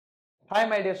Hi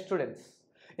my dear students,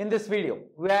 in this video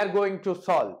we are going to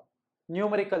solve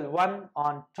numerical 1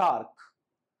 on torque.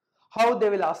 How they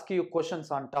will ask you questions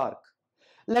on torque.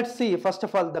 Let's see first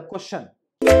of all the question.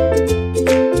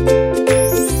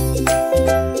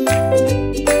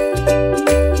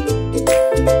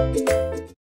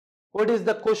 What is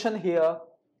the question here?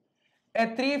 A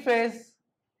 3-phase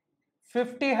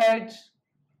 50 Hz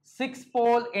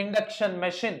 6-pole induction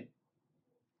machine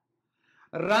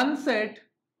runs at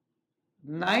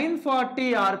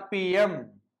 940 rpm.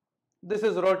 This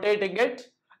is rotating at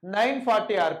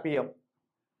 940 rpm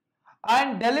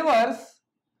and delivers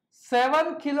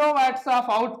 7 kilowatts of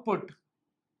output.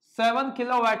 7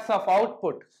 kilowatts of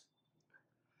output.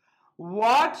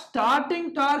 What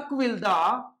starting torque will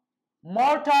the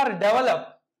motor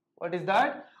develop? What is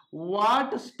that?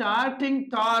 What starting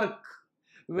torque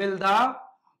will the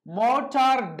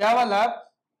motor develop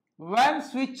when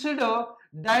switched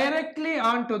directly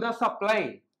onto the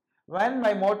supply? When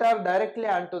my motor directly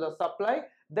onto the supply,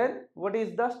 then what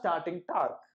is the starting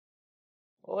torque?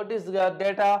 What is the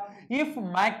data? If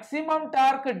maximum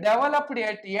torque developed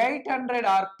at 800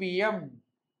 rpm,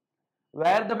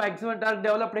 where the maximum torque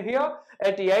developed here?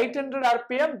 At 800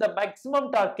 rpm, the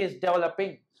maximum torque is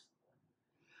developing.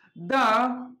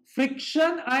 The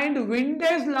friction and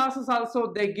windage losses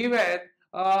also they given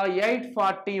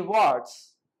 840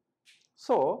 watts.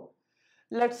 So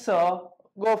let's go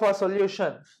for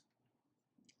solution.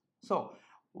 So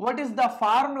what is the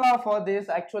formula for this?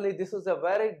 Actually, this is a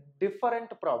very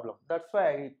different problem. That's why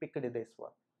I picked this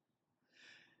one.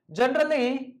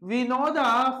 Generally, we know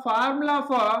the formula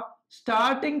for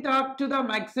starting torque to the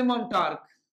maximum torque.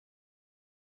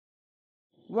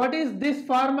 What is this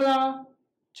formula?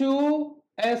 2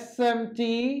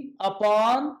 SMT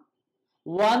upon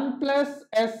 1 plus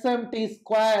SMT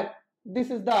square.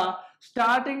 This is the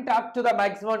starting torque to the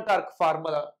maximum torque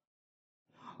formula.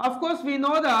 Of course, we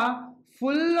know the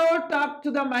full load torque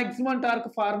to the maximum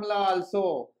torque formula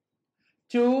also.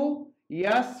 2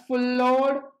 S full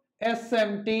load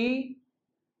SMT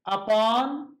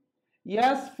upon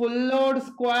S full load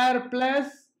square plus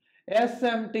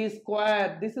SMT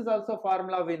square. This is also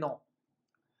formula we know.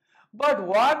 But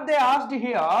what they asked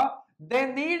here,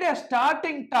 they need a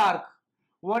starting torque.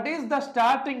 What is the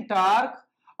starting torque?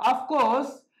 Of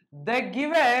course, they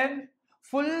given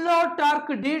full load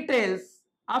torque details.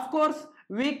 Of course,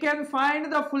 we can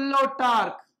find the full load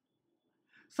torque,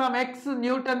 some X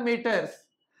Newton meters.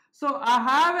 So I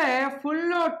have a full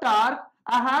load torque,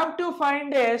 I have to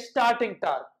find a starting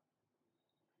torque.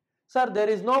 Sir, there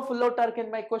is no full load torque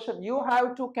in my question. You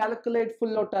have to calculate full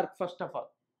load torque first of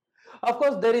all. Of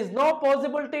course, there is no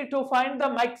possibility to find the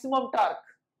maximum torque.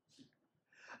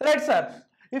 Right, sir?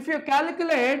 If you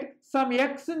calculate some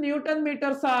X Newton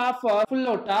meters of full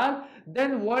load torque,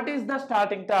 then what is the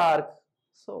starting torque?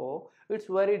 So it's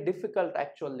very difficult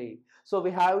actually. So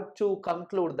we have to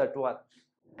conclude that one.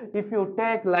 If you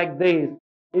take like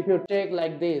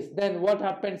this, then what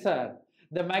happens, sir?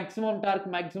 The maximum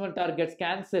torque gets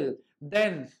cancelled.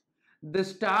 Then the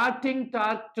starting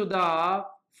torque to the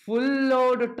full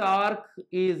load torque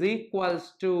is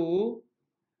equals to,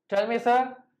 tell me,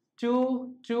 sir,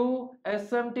 2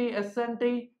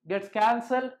 SMT gets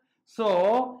cancelled.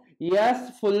 So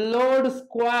S full load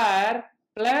square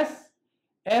plus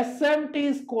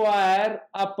SMT square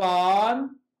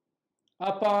upon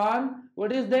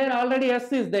what is there? Already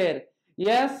S is there.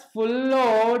 S full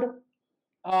load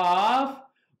of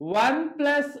 1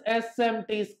 plus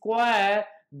SMT square.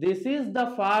 This is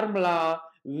the formula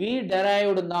we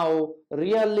derived now.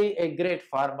 Really a great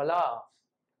formula.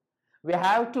 We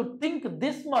have to think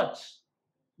this much,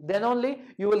 then only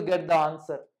you will get the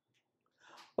answer.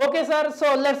 Okay, sir.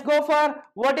 So let's go for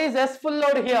what is S full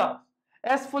load here.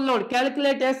 S full load.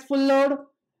 Calculate S full load.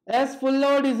 S full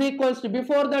load is equals to,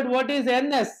 before that, what is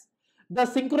NS? The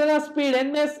synchronous speed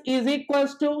NS is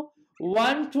equals to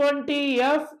 120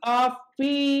 F of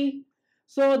P.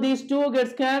 So these two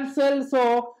gets cancelled.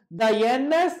 So the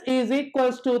NS is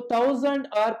equals to 1000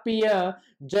 RPM.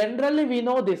 Generally we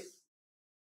know this.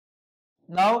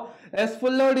 Now S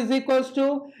full load is equals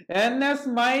to NS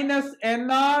minus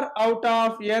NR out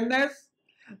of NS.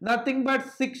 Nothing but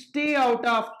 60 out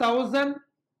of 1000.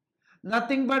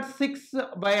 Nothing but 6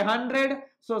 by 100.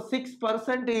 So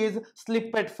 6% is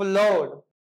slip at full load.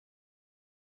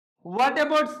 What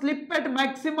about slip at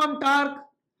maximum torque?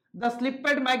 The slip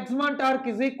at maximum torque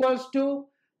is equals to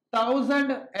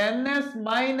 1000 NS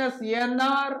minus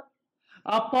NR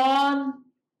upon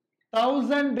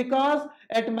 1000, because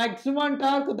at maximum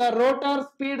torque the rotor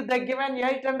speed they given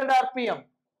 800 rpm.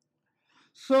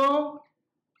 So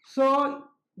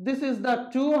this is the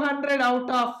 200 out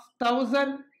of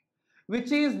 1000.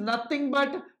 which is nothing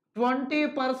but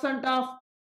 20% of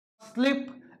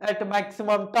slip at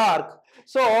maximum torque.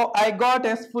 So I got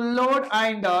S full load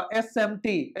and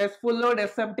SMT. S full load,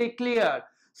 SMT cleared.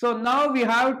 So now we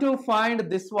have to find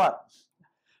this one,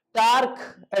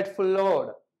 torque at full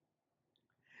load.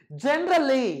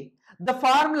 Generally, the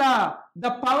formula, the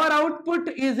power output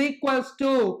is equals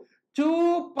to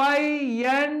 2 pi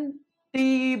n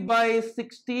T by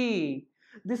 60.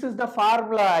 This is the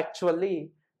formula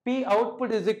actually. P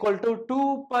output is equal to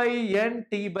 2 pi n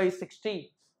T by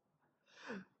 60.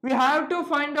 We have to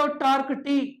find out torque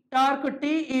T. Torque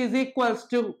T is equals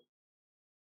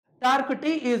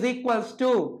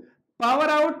to power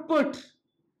output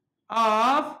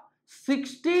of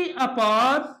 60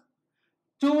 upon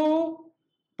 2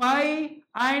 pi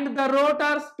and the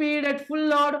rotor speed at full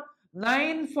load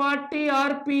 940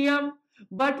 rpm,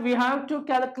 but we have to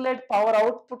calculate power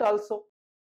output also.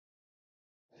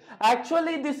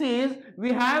 Actually, this is,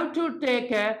 we have to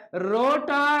take a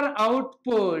rotor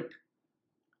output,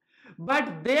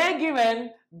 but they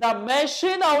given the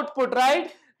machine output,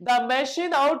 right? The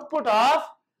machine output of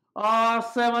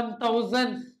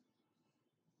 7000.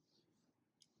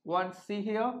 Once see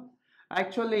here,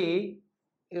 actually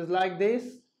is like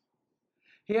this.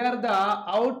 Here the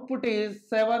output is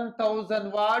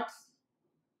 7000 watts,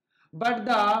 but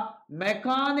the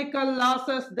mechanical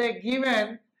losses they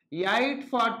given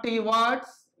 840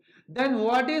 watts. Then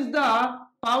what is the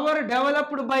power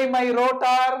developed by my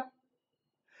rotor?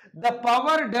 The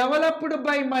power developed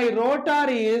by my rotor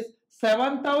is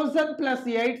 7000 plus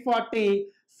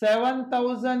 840,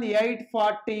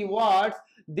 7840 watts.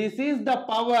 This is the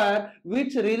power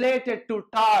which related to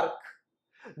torque.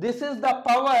 This is the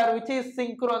power which is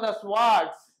synchronous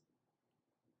watts,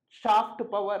 shaft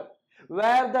power,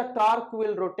 where the torque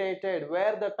will rotated,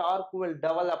 where the torque will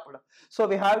develop. So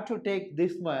we have to take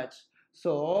this much.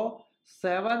 So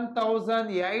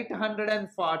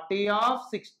 7840 of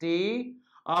 60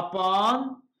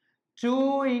 upon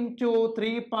 2 into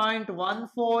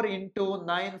 3.14 into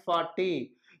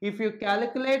 940. If you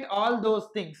calculate all those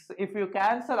things, if you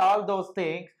cancel all those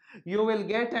things, you will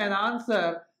get an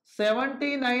answer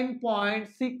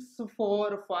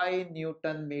 79.645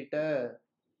 Newton meter.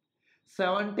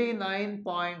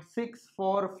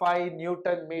 79.645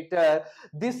 Newton meter.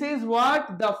 This is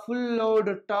what the full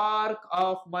load torque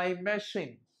of my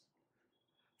machine.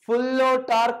 Full load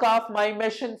torque of my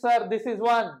machine, sir. This is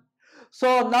one.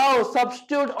 So now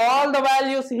substitute all the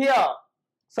values here.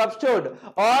 Substitute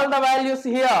all the values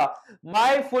here.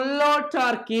 My full load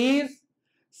torque is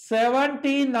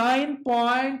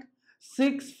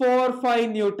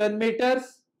 79.645 Newton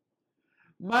meters.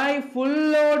 My full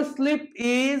load slip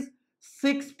is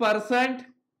 6%.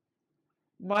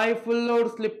 My full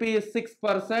load slip is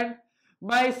 6%.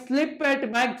 My slip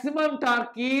at maximum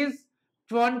torque is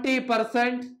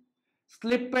 20%.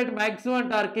 Slip at maximum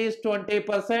torque is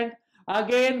 20%.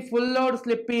 Again, full load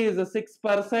slip is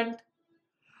 6%.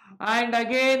 And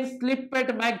again, slip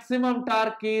at maximum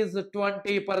torque is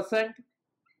 20%.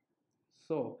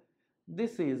 So,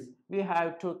 this is, we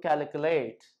have to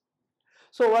calculate.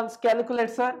 So, once calculate,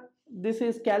 sir, this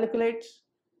is calculate.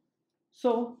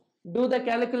 So, do the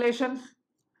calculation.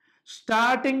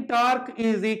 Starting torque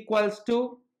is equals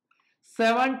to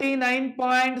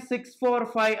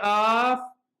 79.645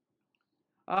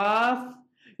 of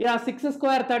 6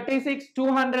 square 36,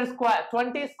 200 square,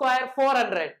 20 square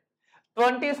 400,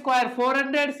 20 square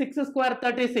 400, 6 square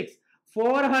 36,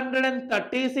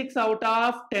 436 out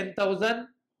of 10,000.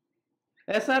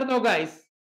 Yes or no, guys?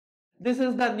 This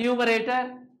is the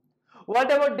numerator.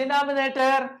 What about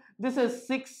denominator? This is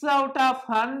 6 out of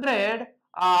 100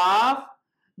 of,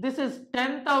 this is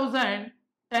 10,000,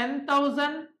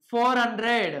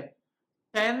 10,400,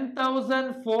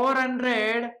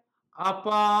 10,400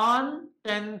 upon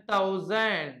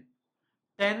 10,000,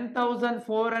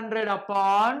 10,400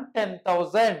 upon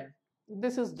 10,000.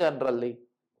 This is generally.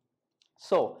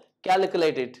 So,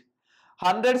 calculate it.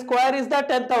 100 square is the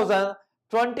 10,000,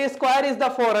 20 square is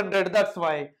the 400, that's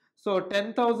why. So,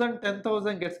 10,000,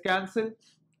 10,000 gets cancelled.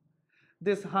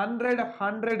 This 100,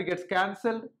 100 gets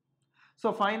cancelled.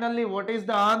 So, finally, what is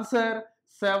the answer?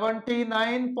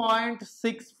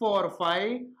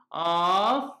 79.645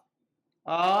 of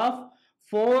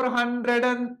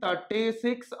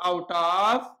 436 out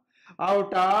of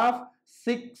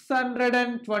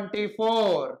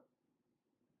 624.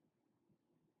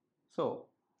 So,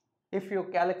 if you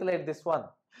calculate this one,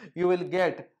 you will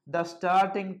get the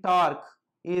starting torque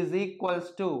is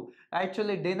equals to,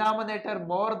 actually denominator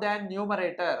more than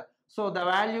numerator. So, the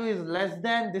value is less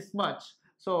than this much.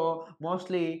 So,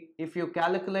 mostly if you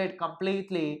calculate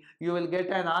completely, you will get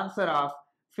an answer of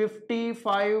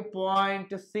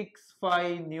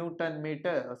 55.65 Newton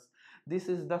meters. This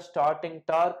is the starting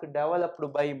torque developed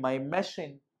by my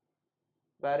machine.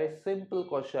 Very simple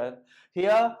question.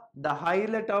 Here, the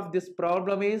highlight of this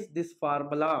problem is this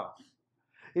formula.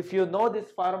 If you know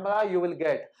this formula, you will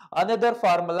get another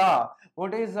formula.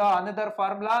 What is another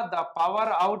formula? The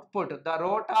power output, the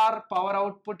rotor power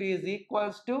output is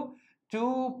equals to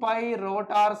 2 pi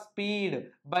rotor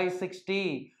speed by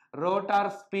 60.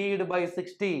 Rotor speed by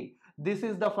 60. This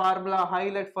is the formula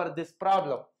highlight for this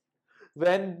problem.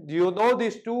 When you know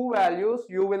these two values,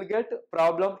 you will get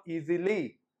problem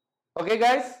easily. Okay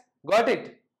guys, got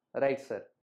it? Right sir.